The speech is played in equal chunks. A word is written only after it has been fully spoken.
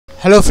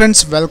Hello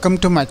friends, welcome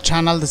to my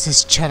channel. This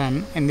is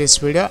Charan. In this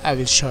video I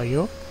will show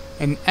you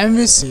in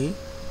MVC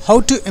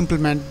how to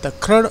implement the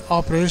CRUD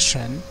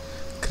operation,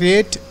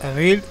 create,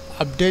 read,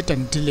 update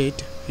and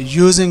delete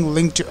using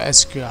LINQ to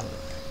SQL.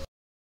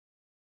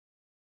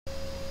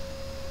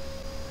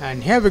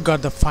 And here we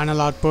got the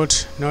final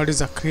output. Notice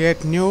the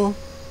create new,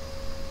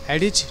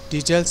 edit,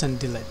 details and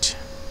delete.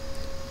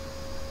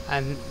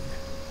 And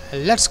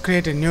let's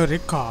create a new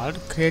record.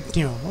 Create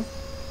new.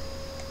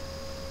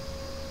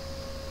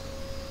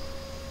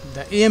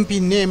 The EMP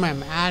name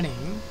I'm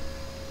adding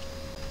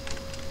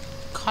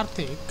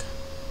Karthik.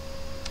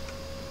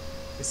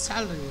 The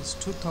salary is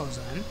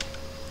 2000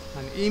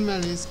 and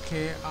email is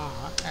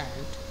kr@yahoo.com.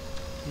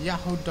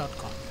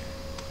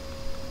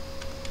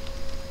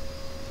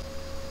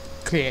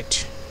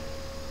 Create.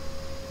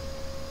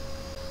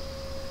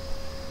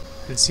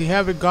 And see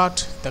here we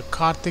got the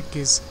Karthik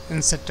is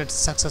inserted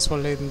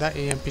successfully in the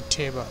EMP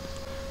table.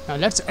 Now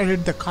let's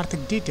edit the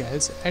Karthik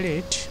details.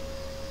 Edit.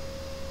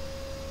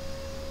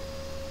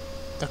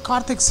 The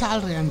Karthik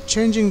salary I'm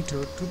changing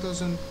to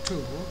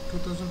 2002,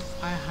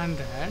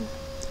 2500.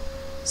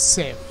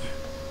 Save.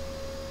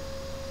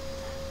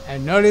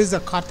 And notice the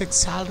Karthik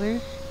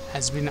salary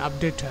has been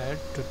updated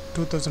to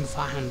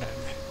 2500.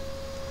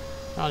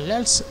 Now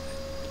let's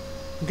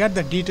get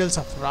the details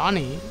of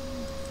Rani.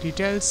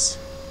 Details.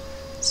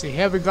 See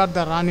here we got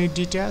the Rani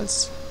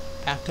details.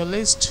 Back to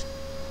list.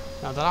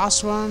 Now the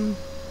last one,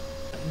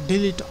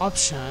 delete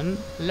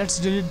option. Let's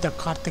delete the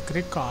Karthik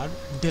record.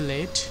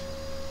 Delete.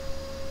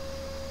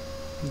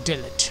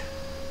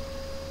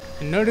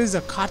 And notice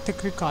the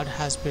Karthik record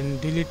has been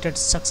deleted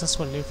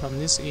successfully from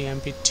this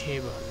EMP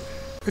table.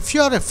 If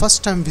you are a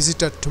first time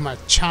visitor to my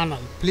channel,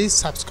 please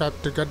subscribe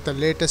to get the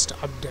latest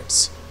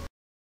updates.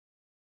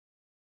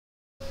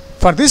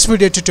 For this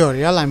video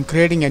tutorial, I am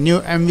creating a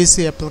new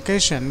MVC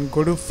application.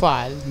 Go to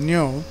File,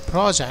 New,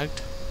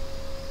 Project.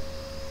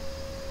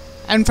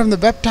 And from the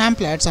web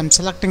templates, I am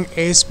selecting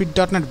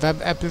ASP.NET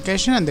Web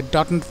Application and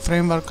the .NET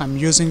Framework I am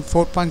using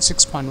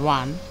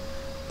 4.6.1.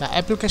 The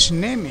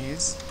application name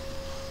is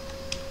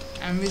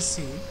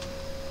MVC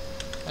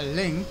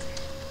LINQ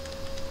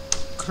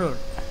CRUD.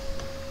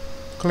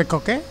 Click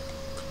OK.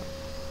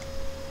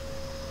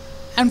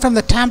 And from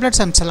the templates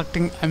I'm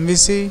selecting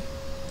MVC.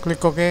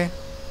 Click OK.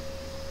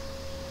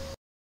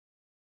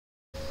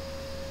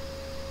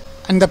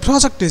 And the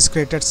project is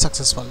created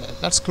successfully.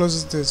 Let's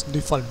close this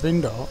default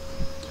window.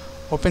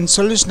 Open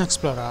Solution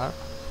Explorer.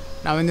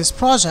 Now in this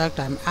project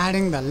I'm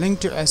adding the LINQ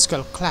to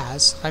SQL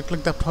class. Right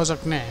click the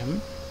project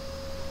name.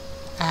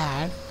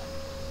 Add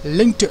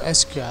LINQ to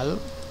SQL.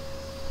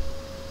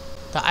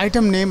 The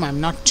item name I'm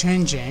not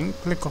changing.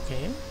 Click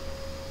OK.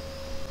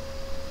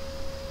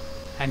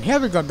 And here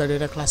we got the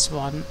data class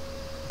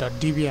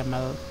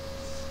 1.dbml.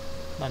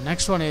 The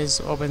next one is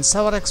open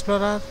Server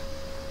Explorer.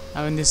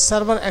 Now in this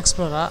Server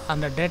Explorer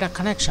under data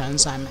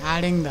connections I'm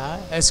adding the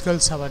SQL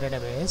Server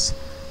database.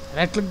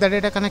 Right click the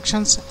data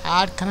connections,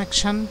 add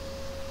connection.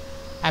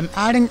 I'm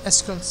adding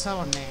SQL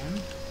Server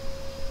name.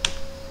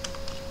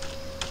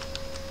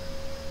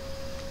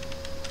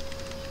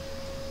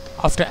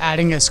 After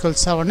adding SQL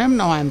Server name,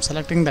 now I am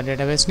selecting the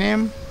database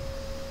name.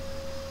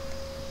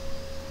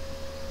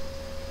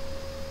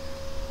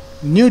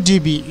 New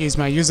DB is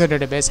my user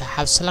database. I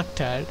have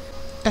selected.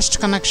 Test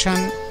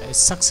connection is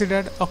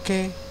succeeded.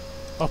 OK.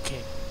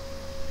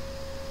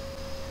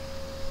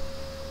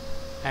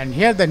 And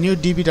here the new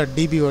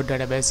db.dbo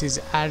database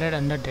is added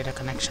under data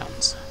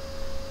connections.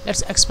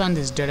 Let's expand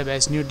this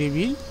database new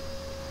DB.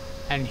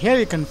 And here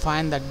you can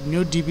find the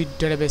new DB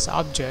database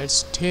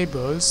objects,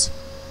 tables.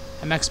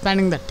 I'm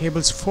expanding the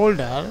tables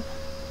folder.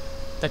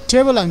 The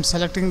table I'm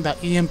selecting the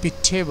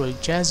EMP table,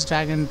 just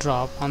drag and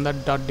drop on the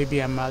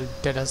 .dbml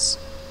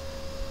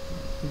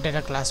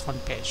data class 1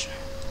 page.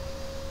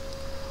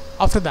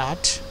 After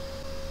that,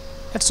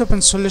 let's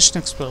open Solution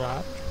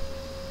Explorer.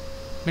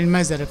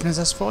 Minimize the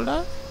references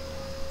folder.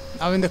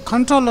 Now in the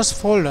controllers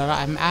folder,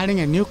 I'm adding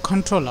a new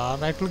controller.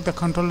 Right click the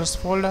controllers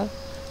folder,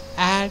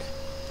 add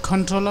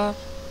controller.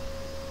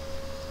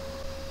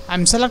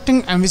 I'm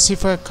selecting MVC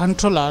for a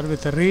controller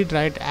with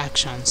read-write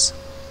actions.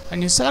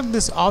 When you select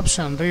this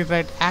option,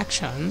 read-write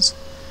actions,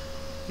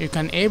 you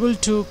can able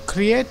to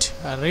create,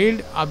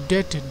 read,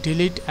 update,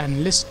 delete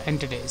and list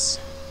entities.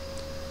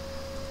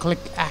 Click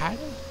add.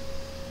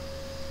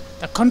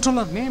 The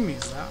controller name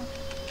is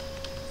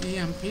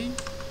EMP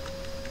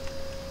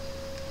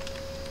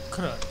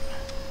CRUD.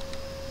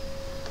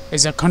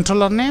 Is a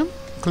controller name.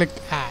 Click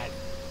add.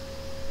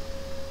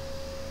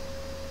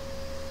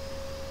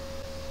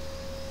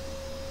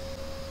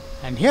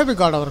 And here we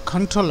got our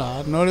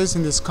controller. Notice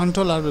in this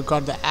controller we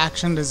got the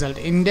action result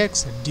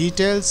index,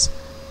 details,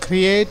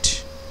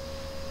 create,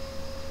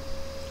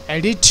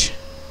 edit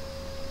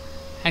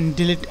and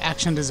delete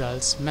action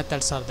results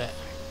methods are there.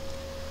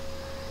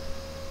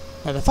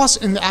 Now the first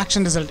in the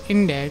action result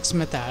index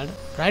method,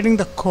 writing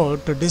the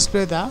code to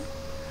display the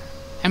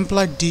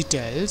employee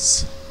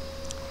details.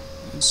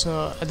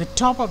 So at the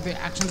top of the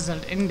action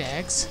result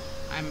index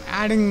I'm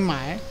adding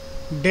my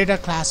data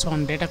class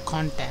 1 data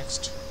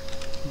context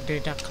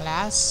data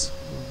class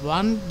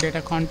one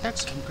data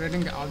context. I'm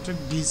creating the object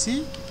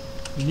DC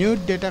new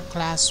data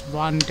class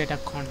 1 data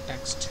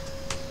context.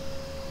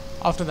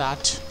 After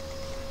that,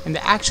 in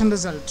the action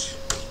result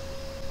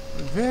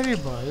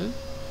variable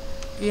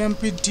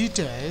emp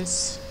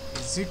details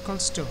is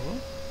equals to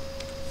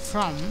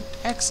from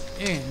x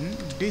in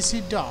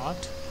dc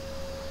dot,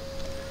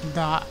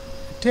 the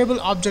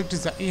table object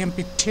is the emp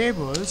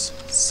tables,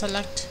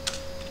 select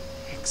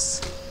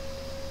x.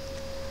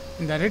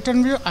 In the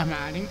return view I'm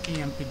adding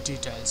emp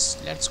details.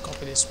 Let's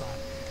copy this one.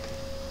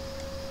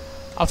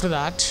 After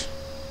that,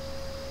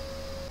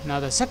 now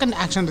the second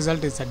action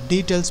result is the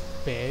details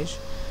page.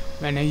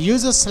 When a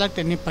user select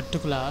any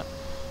particular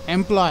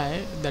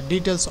employee, the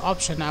details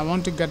option, I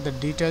want to get the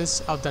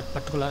details of that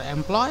particular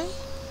employee.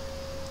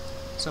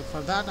 So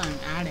for that I'm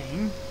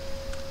adding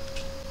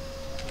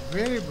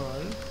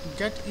variable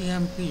get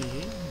emp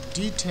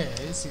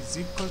details is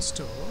equals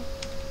to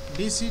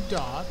dc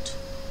dot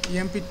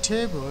emp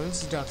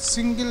tables dot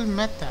single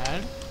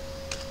method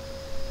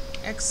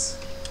x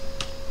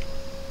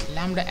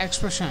lambda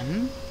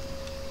expression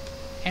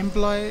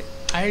employee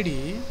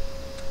id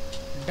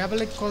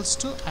double equals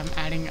to, I'm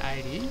adding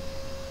id,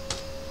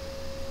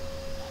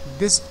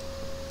 this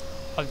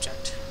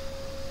object,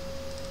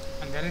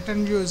 and the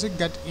return view is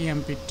get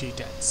emp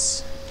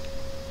details.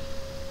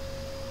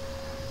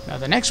 Now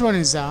the next one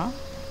is the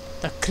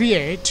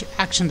create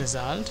action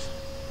result,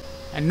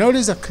 and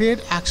notice the create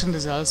action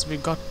results we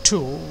got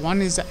two.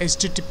 One is the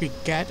http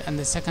get and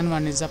the second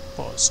one is a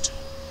post.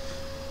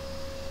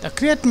 The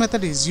create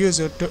method is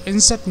used to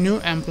insert new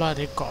employee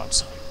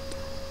records.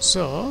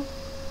 So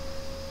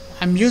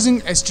I'm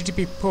using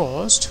http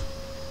post.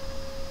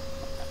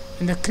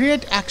 In the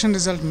create action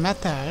result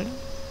method,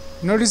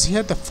 notice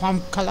here the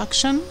form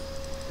collection,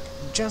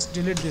 just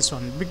delete this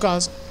one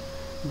because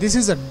this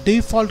is a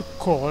default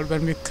code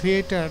when we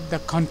created the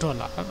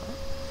controller.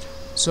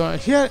 So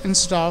here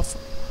instead of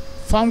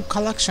form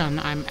collection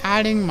I'm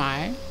adding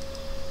my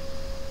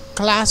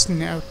class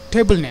name,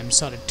 table name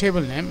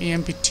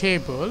emp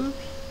table.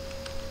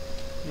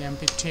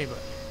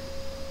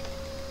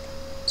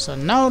 So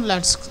now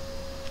let's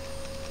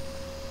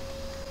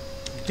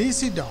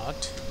dc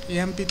dot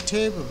emp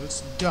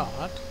tables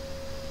dot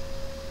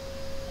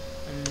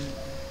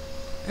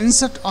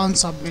insert on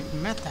submit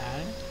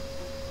method.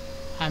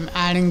 I'm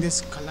adding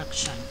this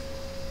collection.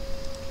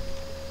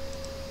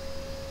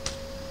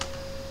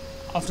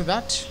 After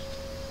that,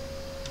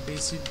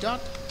 dc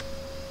dot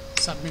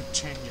submit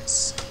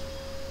changes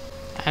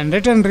and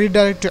return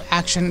redirect to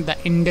action the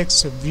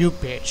index view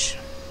page.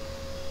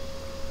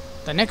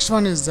 The next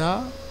one is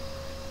the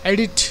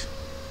edit,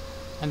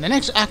 and the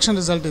next action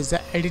result is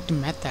the edit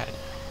method.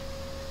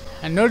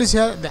 And notice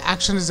here the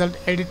action result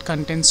edit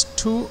contains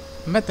two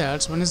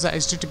methods. One is the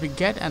http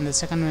get and the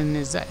second one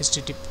is the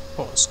http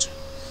post.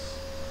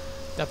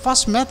 The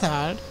first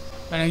method,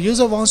 when a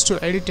user wants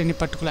to edit any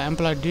particular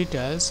employee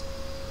details,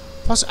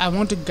 first I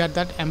want to get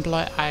that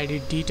employee ID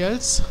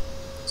details.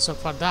 So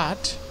for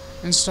that,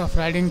 instead of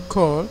writing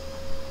code,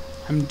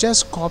 I'm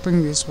just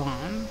copying this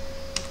one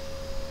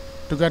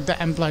to get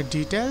the employee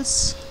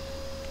details.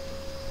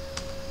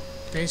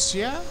 Paste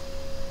here,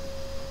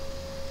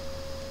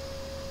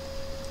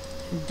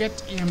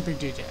 get emp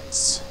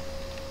details.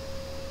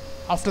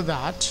 After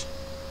that,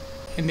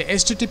 in the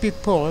http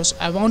post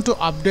I want to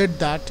update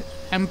that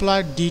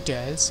employee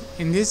details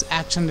in this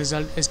action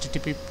result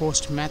http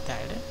post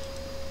method.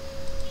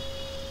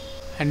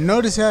 And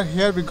notice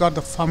here we got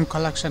the form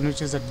collection,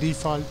 which is the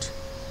default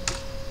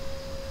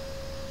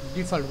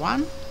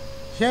one.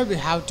 Here we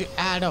have to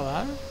add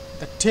our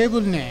the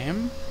table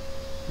name,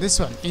 this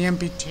one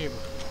emp table.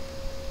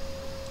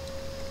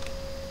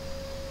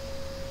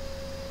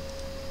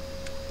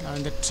 Now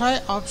in the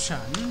try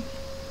option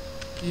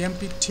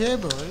emp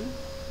table,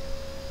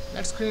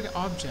 let's create an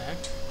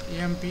object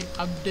emp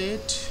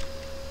update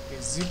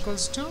is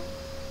equals to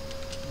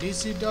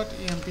dc dot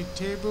emp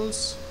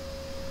tables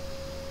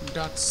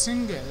dot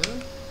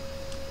single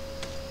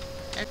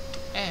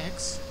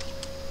x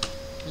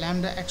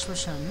lambda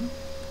expression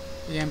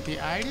emp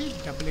id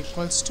double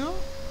equals to,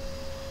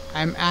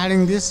 I'm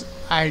adding this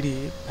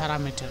id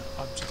parameter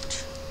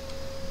object.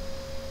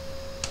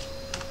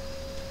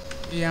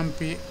 Emp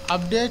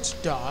update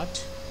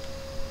dot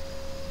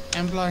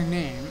employee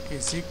name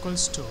is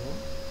equals to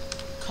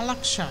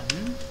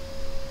collection,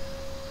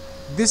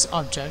 this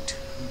object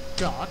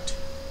dot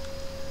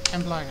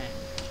employee name.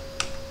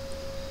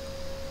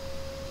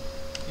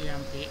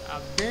 Emp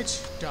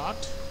update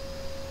dot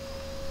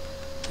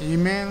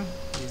email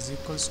is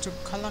equals to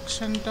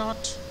collection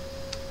dot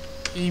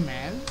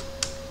email,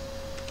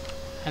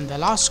 and the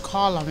last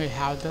column we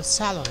have the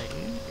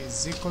salary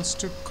is equals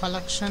to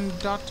collection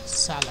dot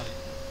salary.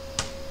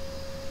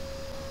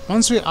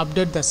 Once we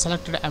update the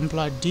selected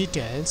employee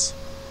details,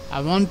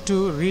 I want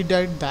to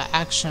redirect the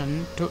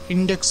action to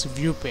index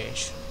view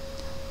page.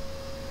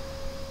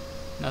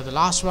 Now the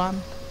last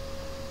one,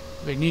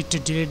 we need to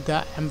delete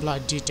the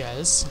employee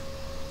details.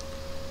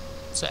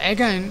 So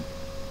again,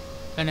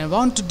 when I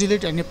want to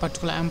delete any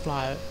particular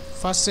employee,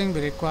 first thing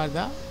we require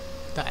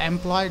the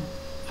employee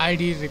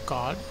ID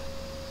record.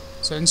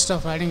 So instead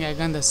of writing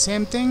again the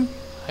same thing,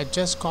 I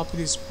just copy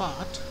this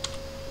part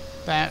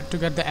to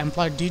get the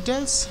employee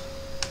details.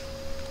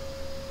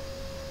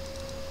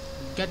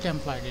 Get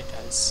employee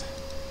details,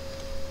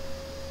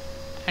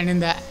 and in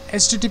the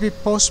HTTP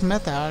post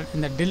method,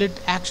 in the delete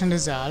action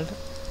result,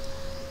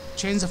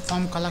 change the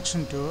form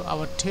collection to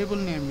our table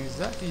name is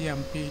the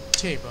EMP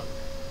table.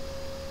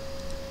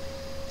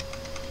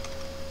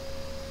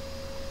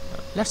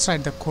 Let's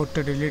write the code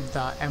to delete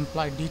the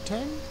employee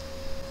detail.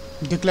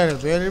 Declare a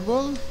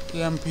variable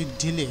emp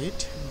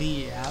delete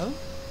del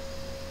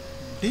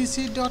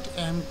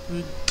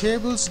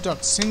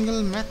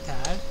dc.emptables.single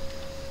method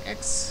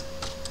x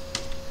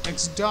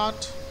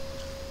dot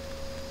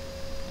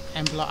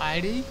employee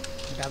id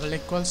double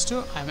equals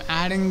to, I'm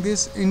adding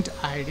this int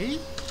id.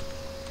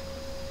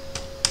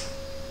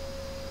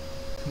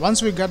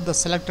 Once we get the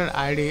selected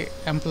id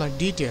employee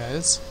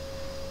details,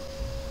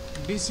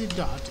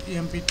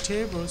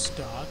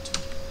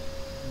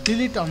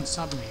 dc.emptables.delete on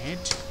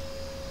submit.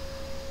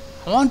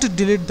 I want to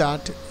delete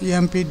that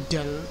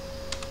empdel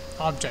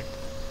object,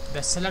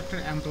 the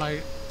selected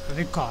employee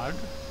record.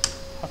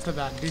 After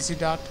that,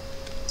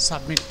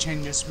 dc.submit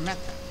changes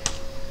method.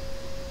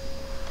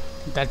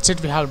 That's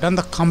it, we have done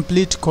the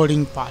complete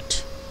coding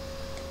part.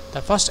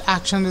 The first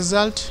action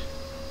result,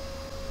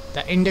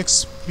 the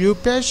index view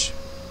page,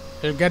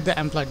 will get the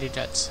employee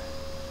details,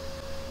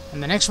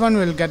 and the next one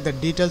will get the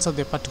details of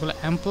the particular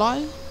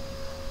employee,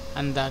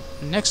 and the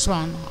next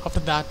one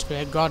after that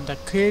we got the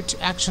create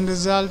action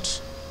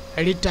result,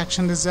 edit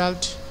action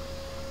result,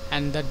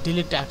 and the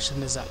delete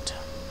action result.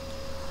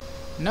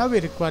 Now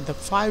we require the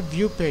 5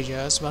 view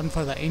pages, one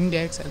for the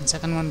index and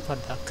second one for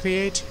the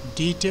create,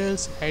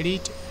 details,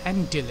 edit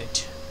and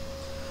delete.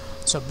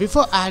 So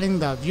before adding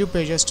the view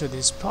pages to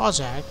this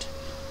project,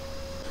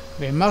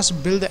 we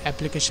must build the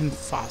application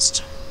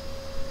first.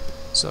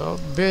 So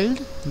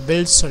build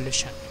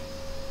solution,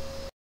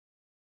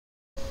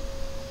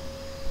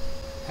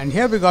 and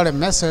here we got a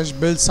message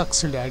build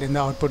succeeded in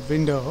the output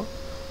window.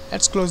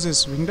 Let's close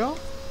this window.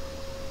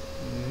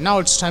 Now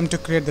it's time to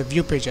create the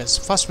view pages.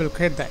 First we'll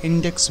create the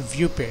index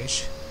view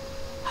page.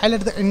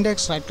 Highlight the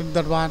index, right click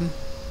that one,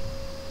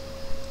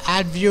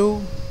 add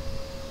view.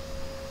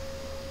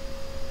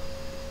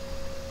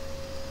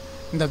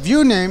 The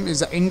view name is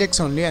the index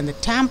only, and the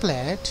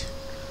template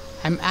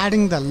I'm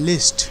adding the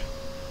list,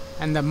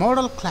 and the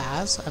model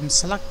class I'm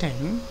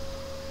selecting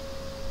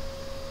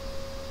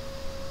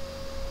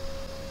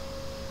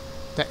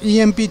the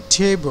EMP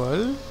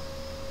table,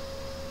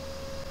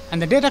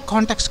 and the data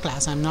context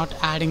class I'm not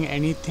adding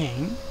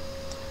anything.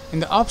 In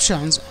the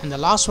options, and the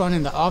last one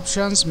in the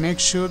options, make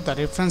sure the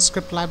reference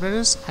script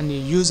libraries and the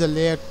user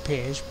layout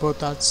page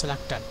both are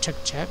selected.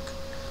 Check,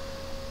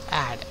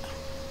 add.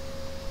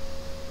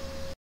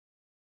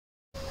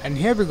 And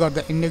here we got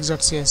the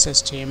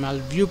index.cshtml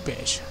view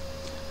page.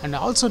 And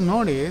also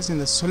notice in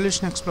the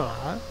Solution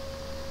Explorer,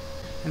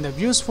 in the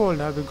views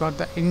folder, we got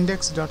the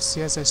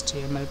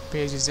index.cshtml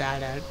page is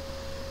added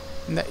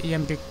in the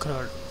MVC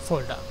CRUD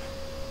folder.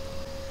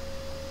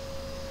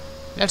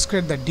 Let's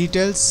create the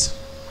details.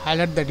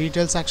 Highlight the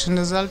details action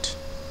result,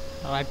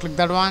 right click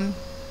that one,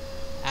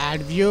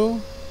 add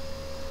view.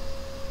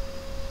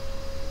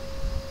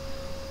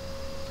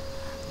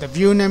 The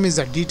view name is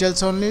the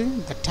details only.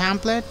 The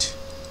template,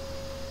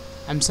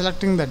 I'm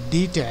selecting the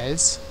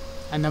details,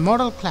 and the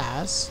model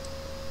class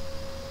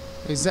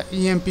is the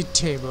EMP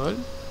table.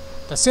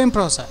 The same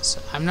process,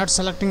 I'm not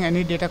selecting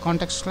any data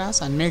context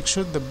class, and make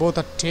sure the both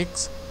are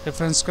ticks,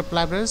 reference script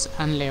libraries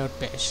and layout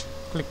page.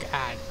 Click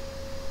add.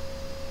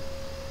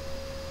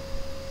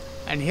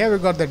 And here we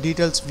got the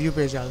details view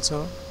page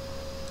also.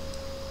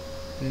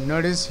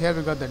 Notice here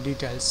we got the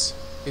details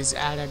is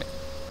added.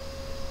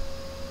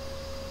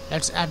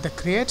 Let's add the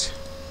create.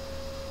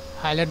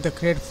 Highlight the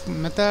create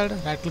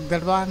method, right click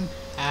that one,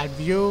 add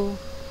view.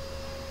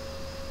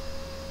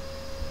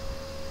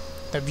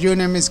 The view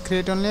name is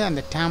create only, and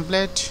the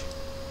template,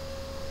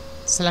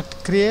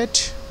 select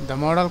create, the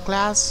model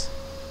class,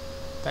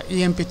 the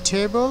EMP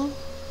table,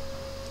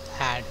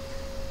 add.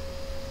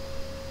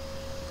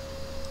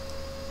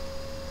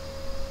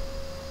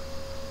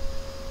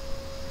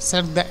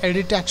 Select the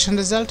edit action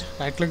result,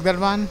 right click that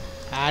one,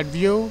 add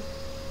view.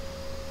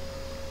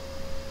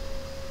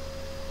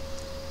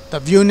 The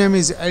view name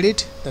is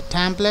edit, the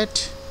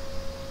template,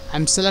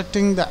 I'm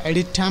selecting the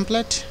edit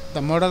template,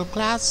 the model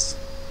class,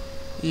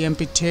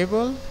 EMP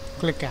table,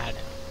 click add.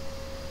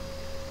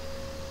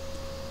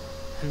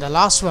 And the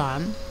last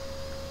one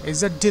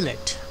is the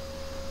delete.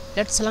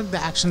 Let's select the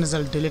action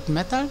result delete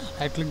method,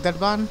 right click that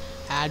one,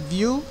 add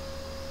view.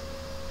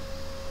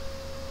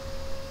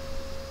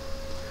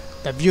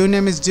 The view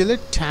name is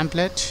delete,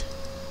 template,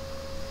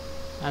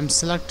 I'm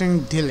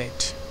selecting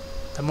delete,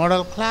 the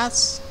model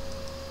class,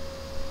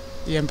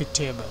 EMP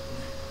table,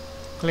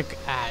 click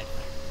add.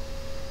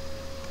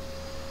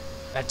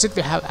 That's it,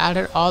 we have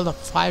added all the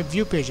 5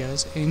 view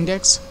pages: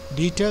 index,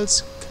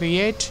 details,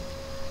 create,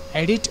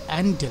 edit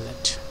and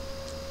delete.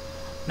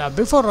 Now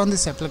before run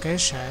this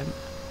application,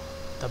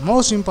 the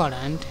most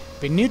important,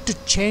 we need to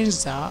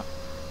change the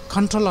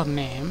controller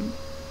name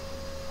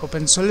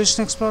Open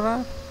Solution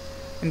Explorer.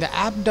 In the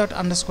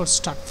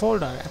app._start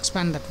folder,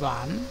 expand that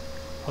one.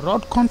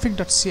 Route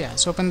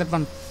config.cs, open that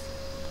one.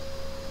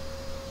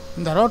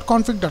 In the route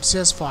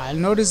config.cs file,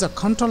 notice the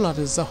controller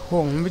is the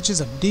home, which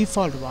is a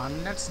default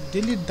one. Let's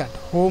delete that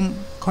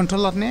home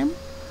controller name.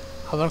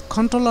 Our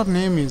controller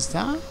name is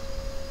the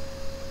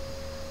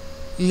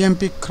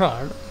MVC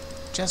CRUD.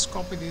 Just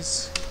copy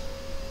this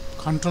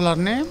controller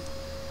name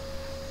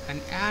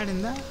and add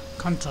in the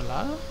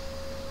controller.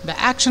 The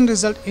action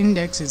result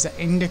index is the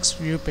index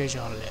view page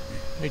only,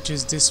 which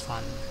is this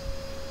one.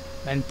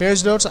 When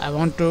page loads, I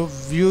want to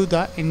view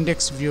the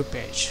index view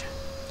page.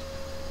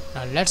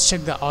 Now let's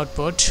check the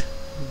output.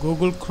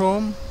 Google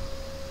Chrome,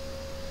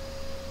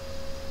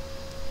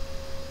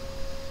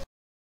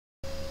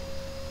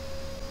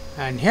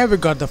 and here we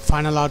got the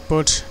final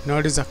output.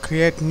 Notice the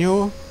create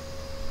new,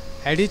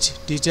 edit,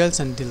 details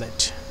and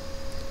delete.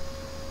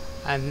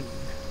 And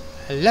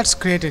let's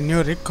create a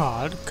new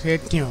record.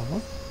 Create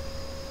new.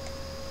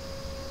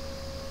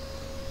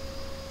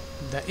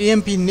 The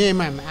EMP name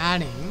I'm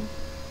adding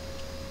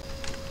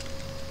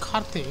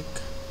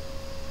Karthik.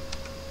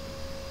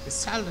 His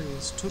salary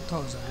is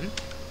 2000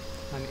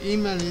 and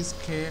email is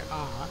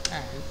kr@yahoo.com.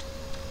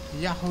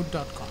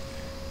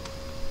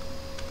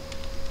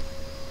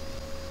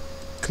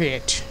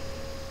 Create.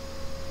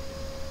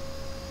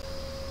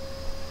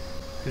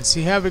 And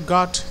see here we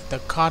got the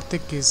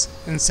Karthik is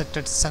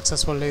inserted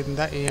successfully in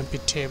the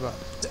EMP table.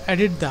 To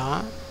edit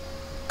the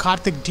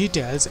Karthik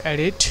details,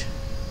 edit.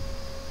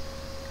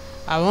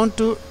 I want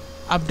to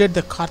update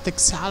the Karthik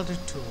salary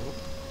to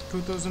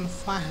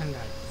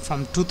 2500,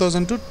 from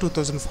 2000 to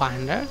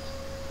 2500.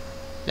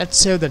 Let's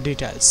save the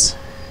details.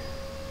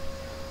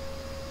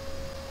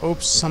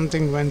 Oops,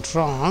 something went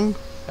wrong.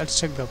 Let's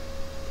check the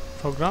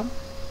program.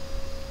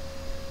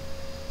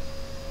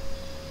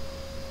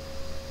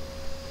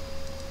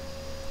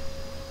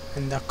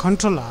 In the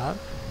controller,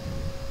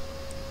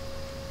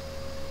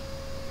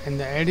 in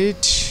the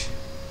edit,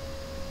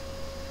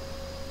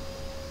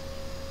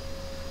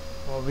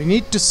 we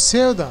need to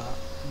save the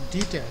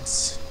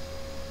details.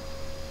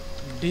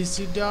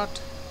 dc.submit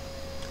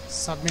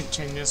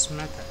changes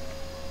method.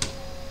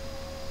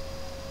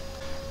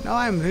 Now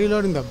I am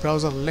reloading the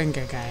browser link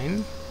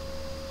again.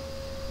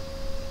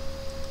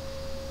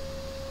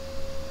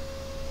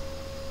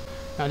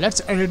 Now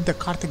let's edit the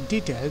Karthik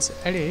details.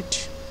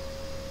 Edit.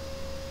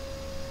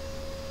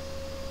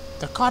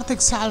 The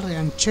Karthik salary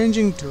I'm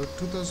changing to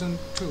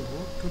 2002,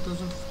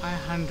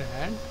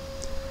 2500.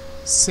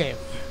 Save.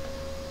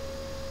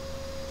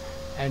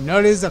 And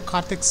notice the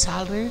Karthik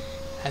salary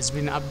has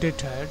been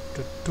updated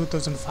to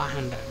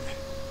 2500.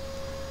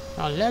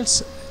 Now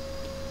let's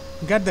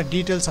get the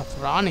details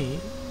of Rani.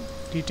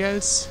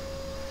 Details.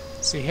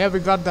 See here we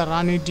got the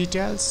Rani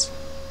details.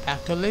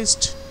 Back to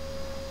list.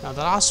 Now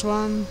the last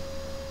one,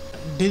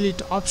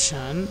 delete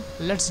option.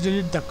 Let's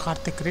delete the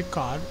Karthik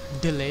record.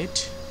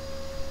 Delete.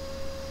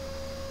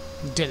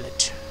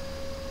 Delete.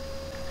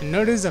 And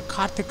notice the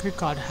Karthik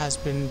record has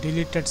been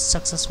deleted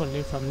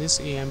successfully from this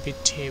EMP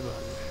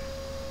table.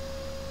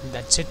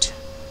 That's it.